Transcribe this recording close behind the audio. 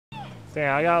Dang,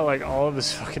 I got like all of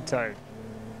this fucking time.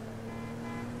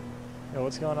 Yo,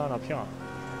 what's going on up here?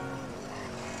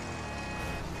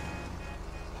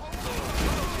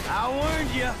 I warned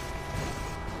you.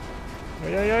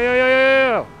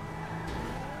 Yo.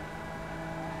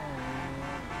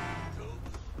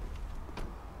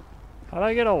 How'd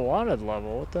I get a wanted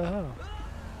level? What the hell?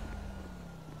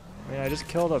 I mean, I just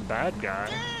killed a bad guy.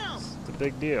 It's a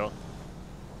big deal.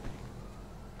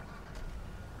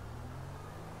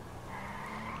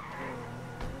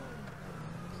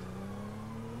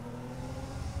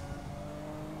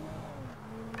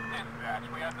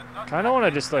 Kinda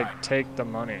wanna just like take the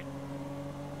money.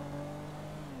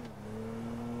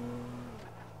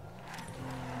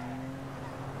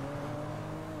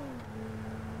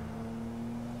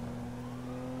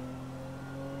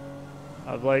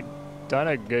 I've like done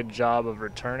a good job of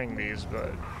returning these,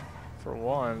 but for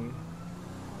one,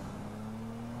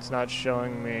 it's not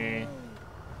showing me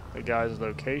the guy's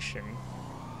location.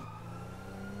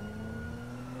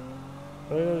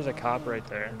 Oh, there's a cop right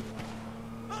there.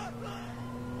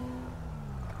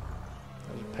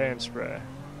 There's a paint spray.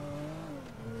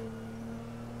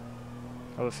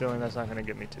 I have a feeling that's not going to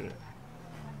get me to it.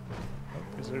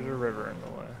 Because there's a river in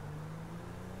the way.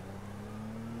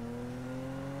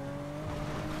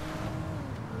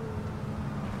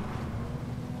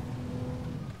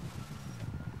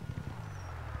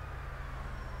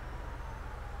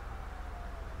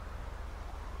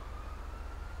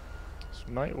 This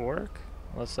might work,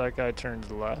 unless that guy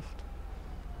turns left.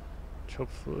 Which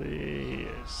hopefully he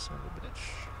is, son of a bitch.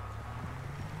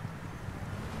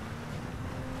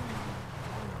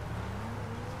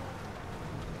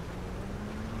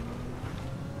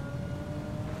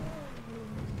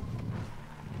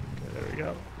 Okay, there we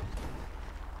go.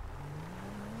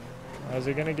 Is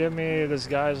it gonna give me this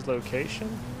guy's location?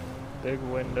 Big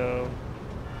window.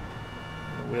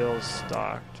 Wheels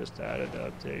stock, just added to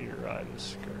update your ride with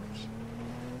skirts.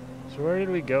 So where did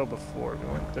we go before? We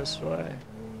went this way.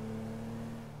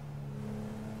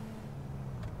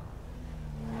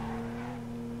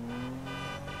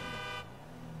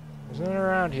 Isn't it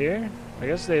around here? I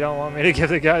guess they don't want me to give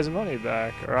the guy's money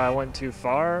back. Or I went too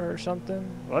far or something?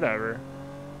 Whatever.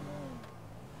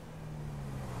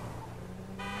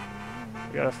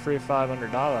 We got a free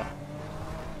 $500.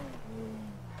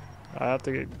 I have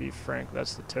to be frank,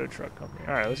 that's the tow truck company.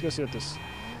 Alright, let's go see what this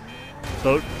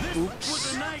boat.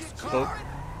 Oops. Boat.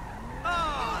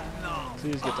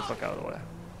 Please get the fuck out of the way.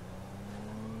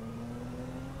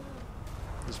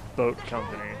 This boat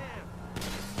company.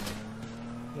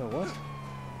 Yo, what?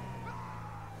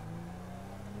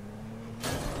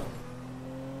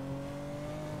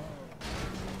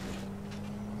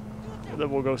 And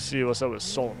then we'll go see what's up with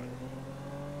Solomon.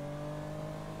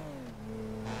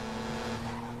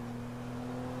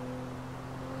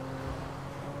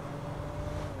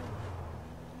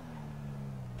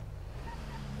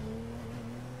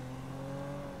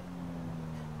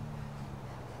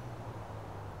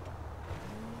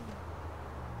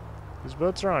 These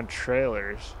boats are on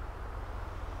trailers.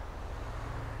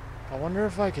 I wonder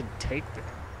if I could take them.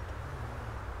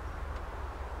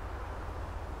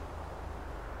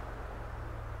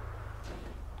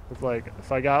 With like,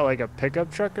 if I got like a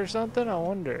pickup truck or something, I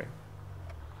wonder.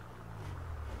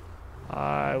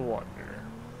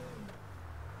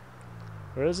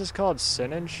 What is this called?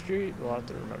 Sinan Street? We'll have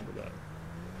to remember that.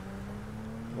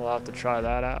 We'll have to try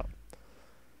that out.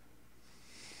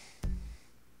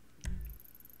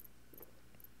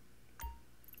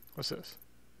 What's this?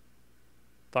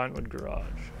 Vinewood Garage.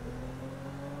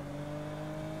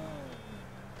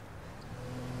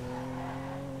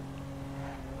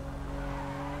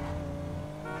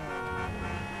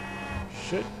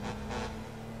 Shit.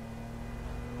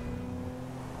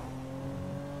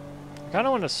 I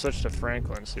kinda want to switch to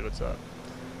Franklin and see what's up.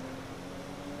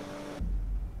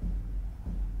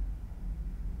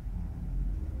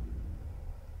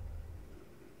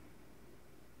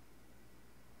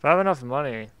 If I have enough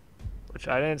money, which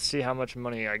I didn't see how much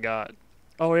money I got.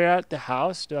 Oh, we're at the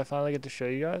house? Do I finally get to show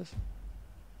you guys?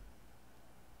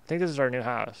 I think this is our new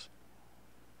house.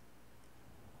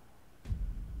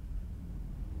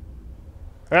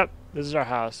 Yep, this is our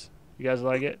house. You guys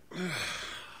like it?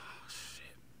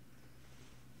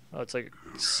 Oh, it's like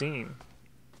a scene.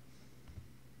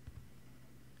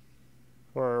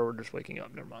 Or we're just waking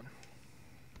up, never mind.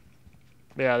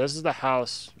 But yeah, this is the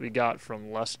house we got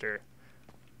from Lester.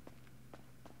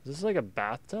 Is this like a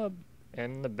bathtub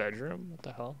in the bedroom? What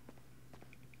the hell?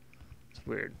 It's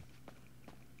weird.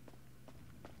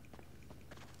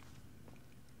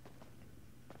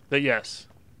 But yes.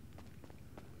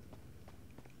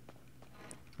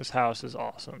 This house is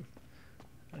awesome.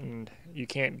 and you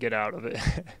can't get out of it.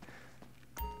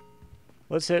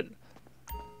 Let's take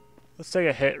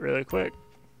a hit really quick.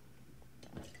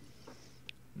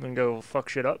 And go fuck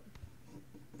shit up.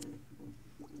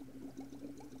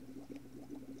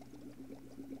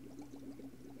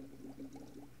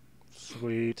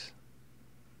 Sweet.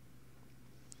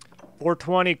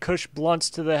 420 Kush blunts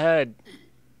to the head.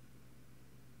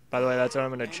 By the way, that's what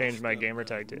I'm gonna change my gamer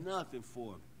tag to. Nothing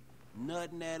for me.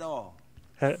 Nothing at all.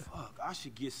 Fuck, I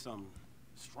should get something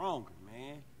stronger,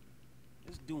 man.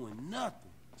 It's doing nothing.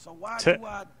 So why do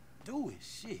I do it?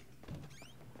 Shit.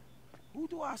 Who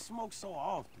do I smoke so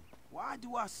often? Why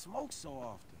do I smoke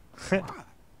so often? Why?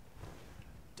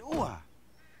 Do I?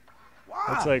 Why?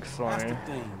 That's like funny. That's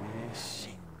the thing, man.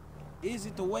 Shit. Is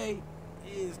it the way?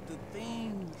 Is the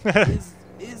thing?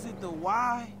 is it the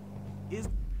why? Is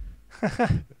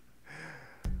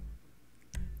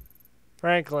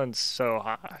Franklin's so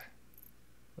high.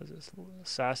 What is this?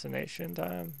 Assassination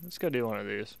time? Let's go do one of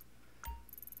these.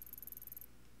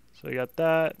 So we got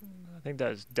that. I think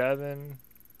that's Devin.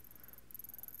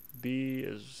 B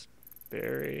is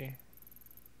Barry.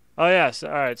 Oh yes.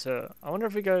 All right. So I wonder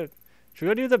if we go. Should we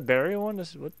go do the Barry one?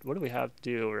 What do we have to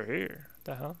do over here? What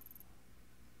the hell?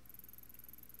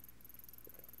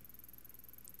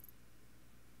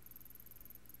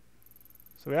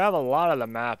 So we have a lot of the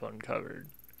map uncovered,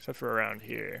 except for around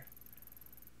here.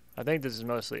 I think this is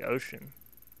mostly ocean.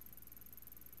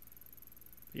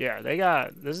 Yeah,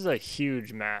 this is a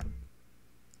huge map.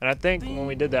 And I think when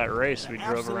we did that race, we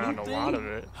drove around a lot of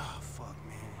it. Oh, fuck,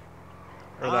 man.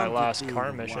 Or that last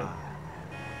car mission.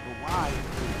 The why?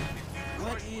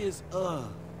 What is,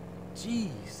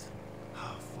 jeez.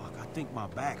 Oh, fuck, I think my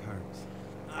back hurts.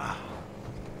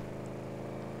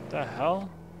 The hell?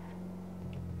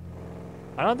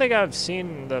 I don't think I've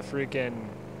seen the freaking...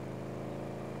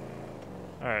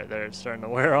 Alright, there, it's starting to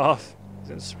wear off.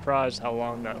 I was surprised how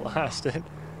long that lasted.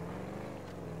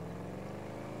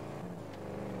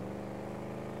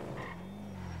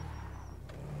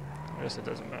 I guess it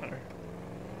doesn't matter.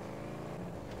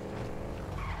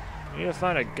 I need to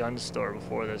find a gun store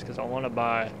before this, because I want to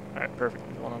buy... Alright, perfect,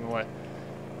 there's one on the way.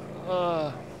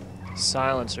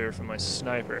 Silencer for my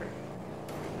sniper.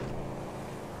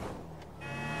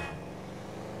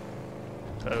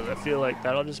 So I feel like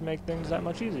that'll just make things that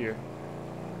much easier.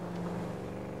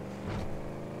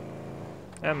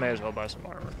 I may as well buy some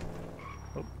armor.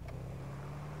 Oh.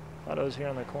 Thought I was here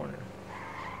on the corner.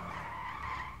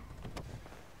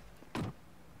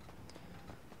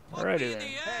 Alrighty then.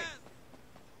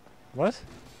 What?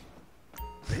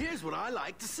 Here's what I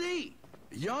like to see.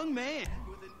 A young man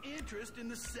with an interest in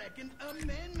the Second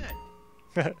Amendment.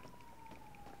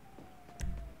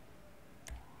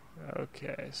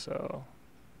 Okay, so...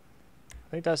 I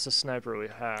think that's the sniper we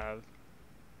have.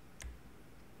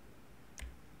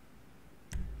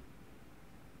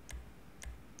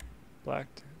 Black...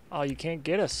 Oh, you can't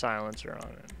get a silencer on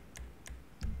it.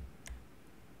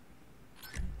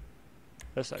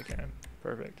 Yes, I can.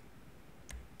 Perfect.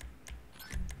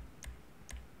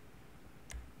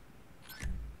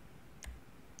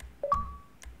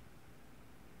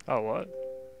 Oh, what?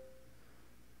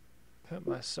 Pimp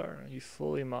my sergeant. You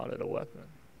fully modded a weapon.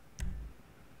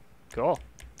 Cool.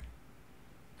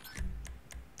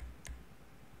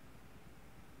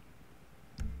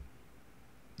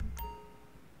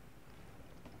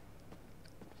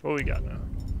 What we got now?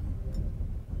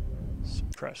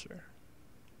 Suppressor.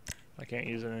 I can't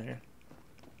use it in here.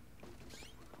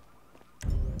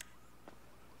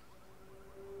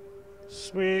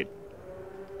 Sweet.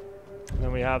 And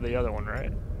then we have the other one,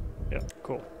 right? Yep,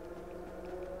 cool.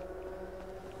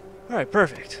 Alright,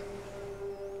 perfect.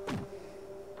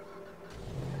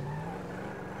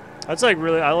 That's like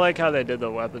really, I like how they did the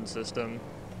weapon system.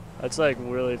 That's like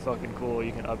really fucking cool.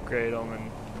 You can upgrade them, and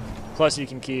plus you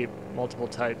can keep multiple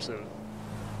types of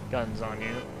guns on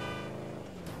you.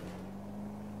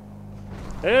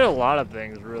 They did a lot of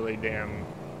things really damn.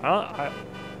 I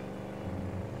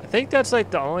think that's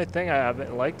like the only thing I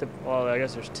haven't liked. Well, I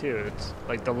guess there's two. It's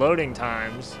like the loading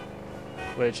times,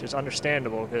 which is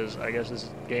understandable because I guess this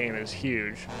game is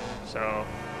huge, so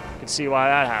you can see why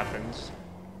that happens.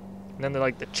 And then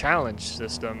like the challenge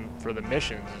system for the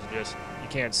missions is just you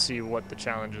can't see what the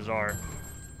challenges are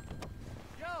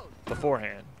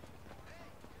beforehand.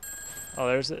 Oh,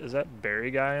 is that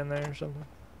Barry guy in there or something?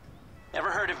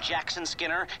 Ever heard of Jackson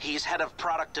Skinner? He's head of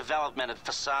product development at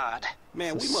Facade.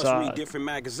 Man, we must read different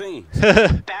magazines.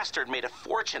 Bastard made a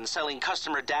fortune selling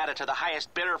customer data to the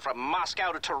highest bidder from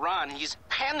Moscow to Tehran. He's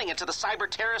handing it to the cyber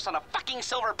terrorists on a fucking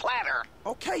silver platter.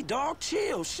 Okay, dog,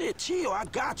 chill. Shit, chill. I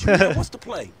got you. Man, what's the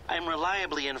play? I'm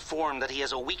reliably informed that he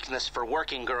has a weakness for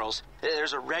working girls.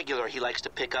 There's a regular he likes to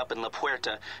pick up in La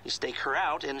Puerta. You stake her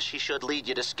out, and she should lead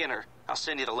you to Skinner. I'll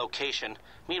send you the location.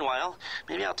 Meanwhile,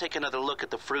 maybe I'll take another look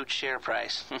at the fruit share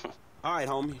price. All right,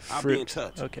 homie. I'll be in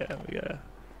touch. Okay, we gotta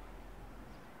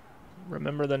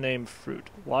remember the name Fruit.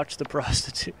 Watch the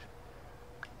prostitute.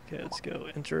 Okay, let's go.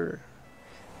 Interwebs.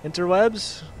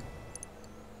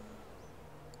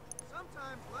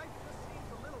 Sometimes life just seems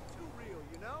a little too real,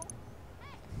 you know?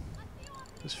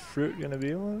 Is Fruit gonna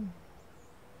be one?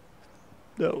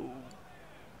 No.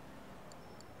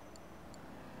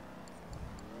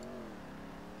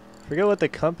 Forget what the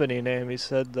company name he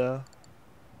said though.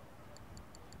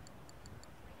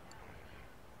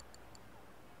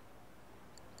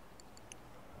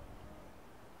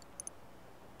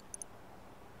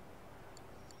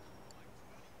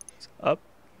 It's up.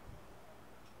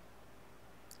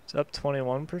 It's up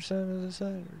 21%, as it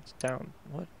said, or it's down.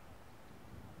 What?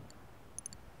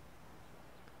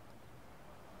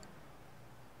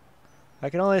 I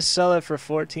can only sell it for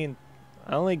 14.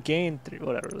 I only gained 3.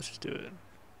 Whatever, let's just do it.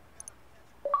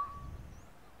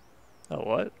 Oh,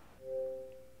 what?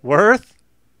 Worth?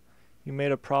 You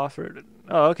made a profit.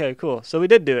 Oh, okay, cool. So we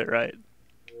did do it right.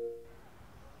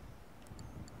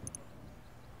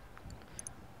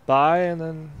 Buy and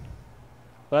then...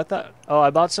 But I thought... Oh, I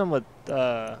bought some with...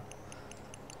 Oh,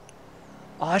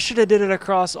 I should have did it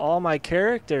across all my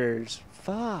characters.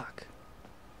 Fuck.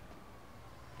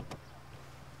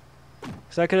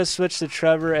 Because I could have switched to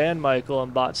Trevor and Michael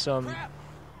and bought some...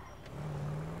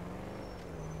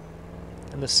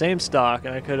 in the same stock,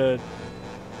 and I could have...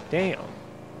 Damn.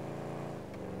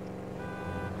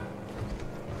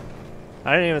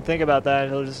 I didn't even think about that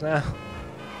until just now.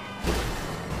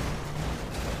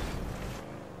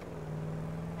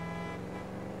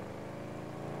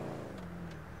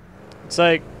 It's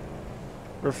like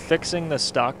we're fixing the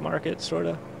stock market, sort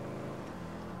of.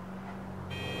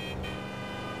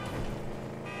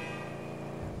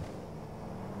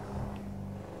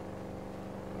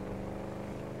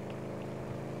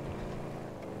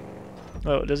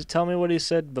 Oh, does it tell me what he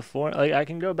said before? Like, I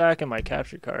can go back in my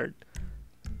capture card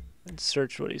and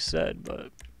search what he said, but...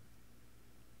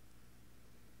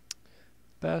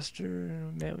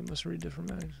 Bastard... Man, we must read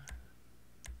different mags.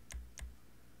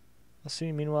 I'll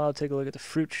see. Meanwhile, I'll take a look at the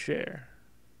fruit share.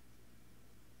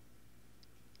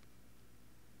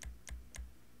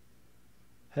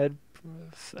 Head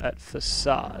at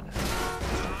facade.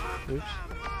 Oops.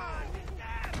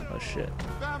 Oh, shit.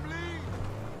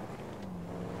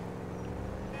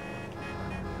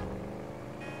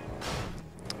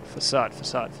 Facade,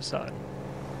 facade, facade.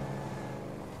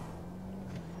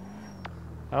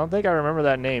 I don't think I remember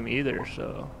that name either,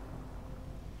 so...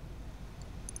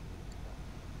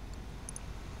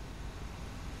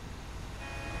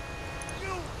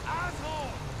 You asshole!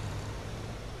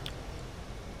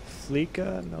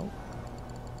 Fleeka? No.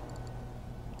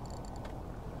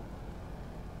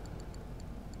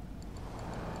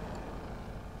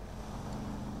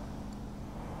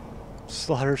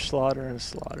 Slaughter, slaughter, and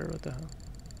slaughter. What the hell?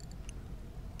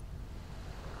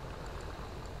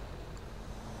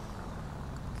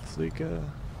 Fleeka.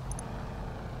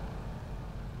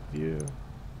 View.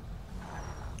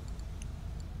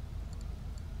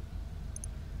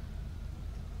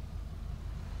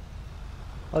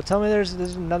 Oh, tell me there's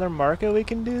another market we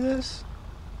can do this?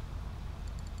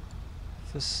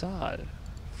 Facade.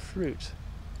 Fruit.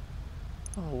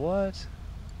 Oh, what?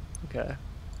 Okay.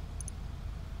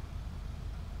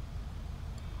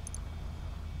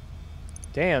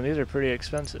 Damn, these are pretty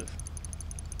expensive.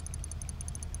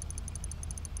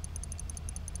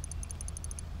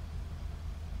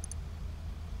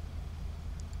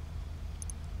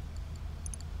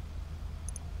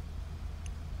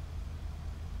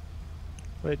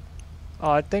 Wait. Oh,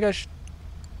 I think I should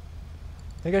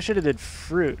have did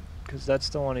fruit, because that's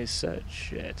the one he said.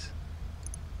 Shit.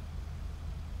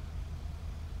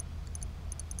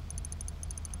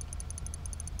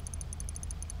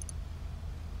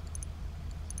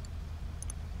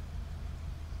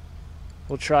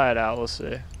 We'll try it out, we'll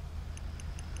see.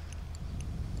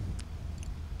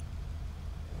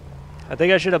 I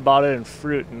think I should have bought it in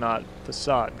fruit and not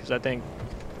facade, because I think,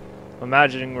 I'm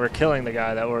imagining we're killing the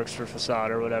guy that works for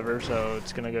facade or whatever, so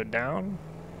it's gonna go down.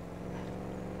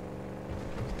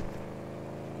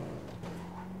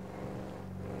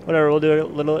 Whatever, we'll do a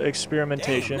little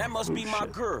experimentation. Damn, that must be my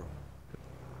girl.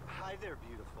 Hi there,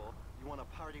 beautiful. You want to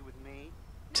party with me?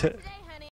 T